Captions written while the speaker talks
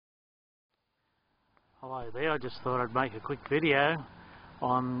Hello there, I just thought I'd make a quick video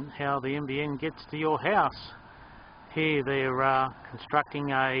on how the NBN gets to your house. Here they're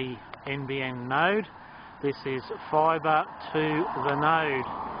constructing a NBN Node. This is Fibre to the node.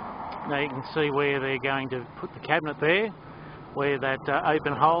 Now you can see where they're going to put the cabinet there, where that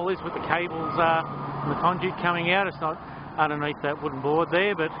open hole is with the cables and the conduit coming out. It's not underneath that wooden board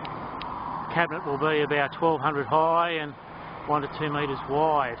there, but the cabinet will be about 1200 high and 1 to 2 metres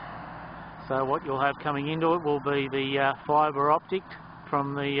wide. So what you'll have coming into it will be the fibre optic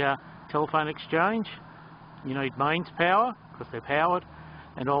from the telephone exchange. You need mains power because they're powered,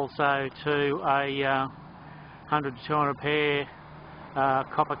 and also to a 100 to 200 pair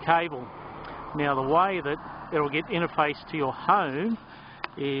copper cable. Now the way that it will get interfaced to your home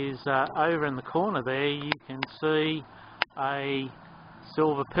is over in the corner there you can see a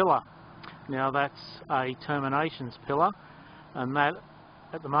silver pillar. Now that's a terminations pillar, and that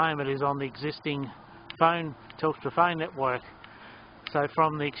at the moment is on the existing Telstra phone network. So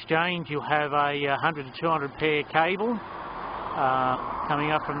from the exchange you have a 100 to 200 pair cable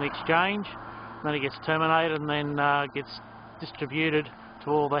coming up from the exchange, then it gets terminated and then gets distributed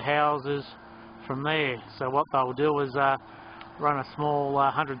to all the houses from there. So what they'll do is run a small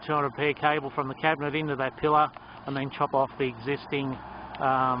 100 to 200 pair cable from the cabinet into that pillar and then chop off the existing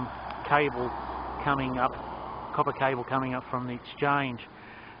cable coming up, copper cable coming up from the exchange.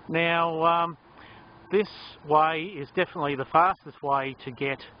 Now this way is definitely the fastest way to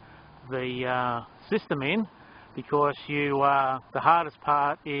get the system in, because the hardest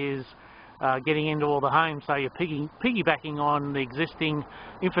part is getting into all the homes, so you're piggybacking on the existing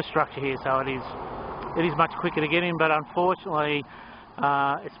infrastructure here, so it is much quicker to get in, but unfortunately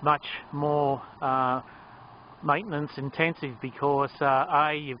it's much more maintenance intensive, because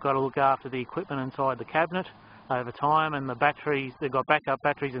you've got to look after the equipment inside the cabinet over time, and the batteries, they've got backup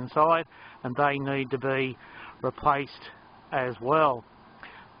batteries inside and they need to be replaced as well.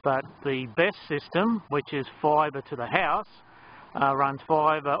 But the best system, which is fibre to the house, runs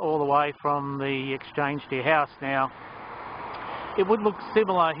fibre all the way from the exchange to your house. Now it would look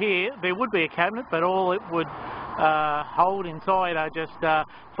similar here. There would be a cabinet, but all it would hold inside are just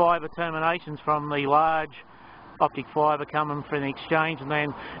fibre terminations from the large optic fibre coming from the exchange, and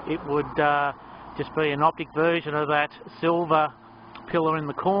then it would just be an optic version of that silver pillar in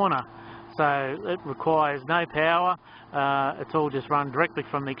the corner. So it requires no power, it's all just run directly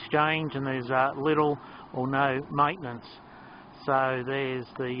from the exchange, and there's little or no maintenance. So there's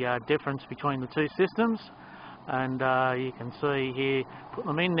the difference between the two systems, and you can see here, put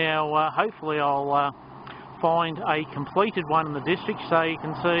them in now. Hopefully I'll find a completed one in the district so you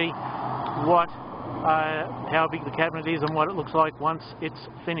can see how big the cabinet is and what it looks like once it's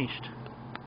finished.